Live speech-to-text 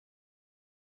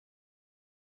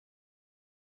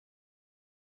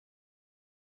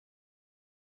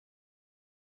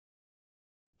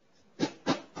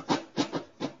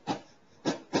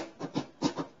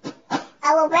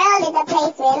Our world is a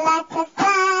place with lots of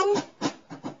fun.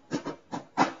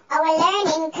 Our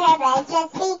learning curve has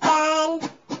just begun.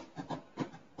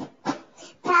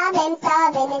 Problem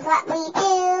solving is what we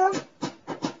do.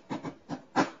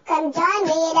 Come join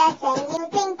with us and you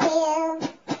think too.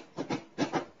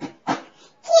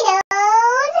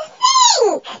 Kiddos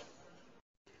Think!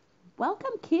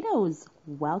 Welcome kiddos!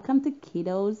 Welcome to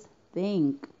Kiddos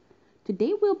Think.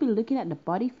 Today we'll be looking at the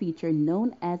body feature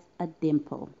known as a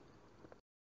dimple.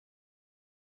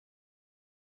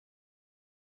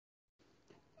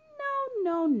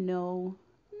 No,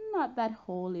 not that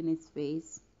hole in his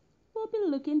face. We'll be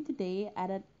looking today at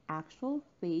an actual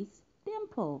face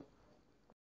dimple.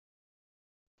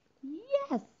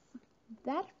 Yes,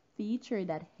 that feature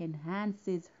that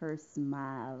enhances her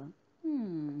smile.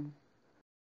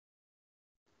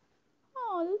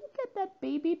 Oh, look at that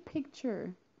baby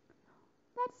picture.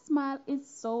 That smile is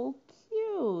so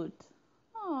cute.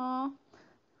 Aw.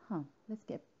 Let's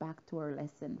get back to our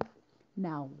lesson.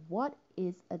 Now, what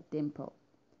is a dimple?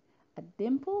 A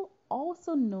dimple,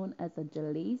 also known as a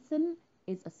gelation,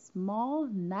 is a small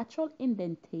natural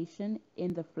indentation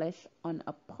in the flesh on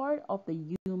a part of the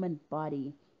human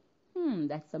body.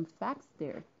 That's some facts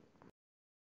there.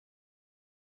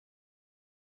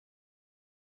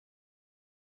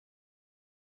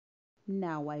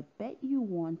 Now, I bet you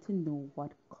want to know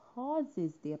what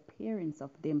causes the appearance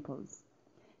of dimples.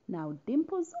 Now,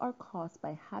 dimples are caused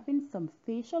by having some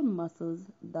facial muscles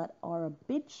that are a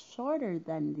bit shorter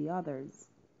than the others.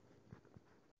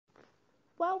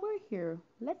 While we're here,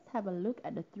 let's have a look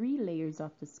at the three layers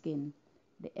of the skin: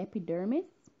 the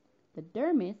epidermis, the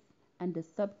dermis, and the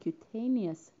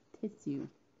subcutaneous tissue.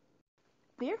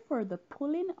 Therefore, the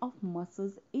pulling of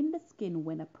muscles in the skin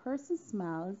when a person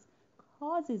smiles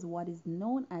causes what is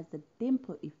known as the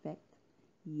dimple effect.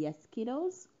 Yes,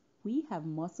 kiddos, we have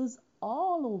muscles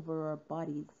all over our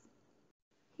bodies.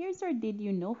 Here's our Did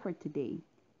You Know for today.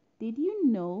 Did you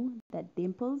know that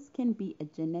dimples can be a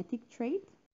genetic trait?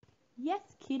 Yes,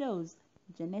 kiddos,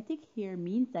 genetic here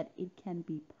means that it can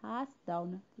be passed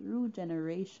down through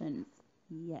generations.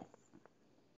 Yes.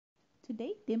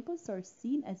 Today, dimples are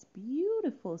seen as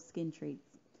beautiful skin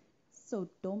traits. So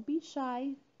don't be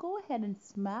shy. Go ahead and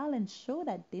smile and show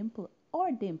that dimple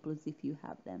or dimples if you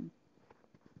have them.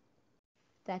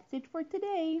 That's it for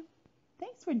today.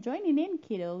 Thanks for joining in,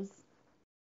 kiddos.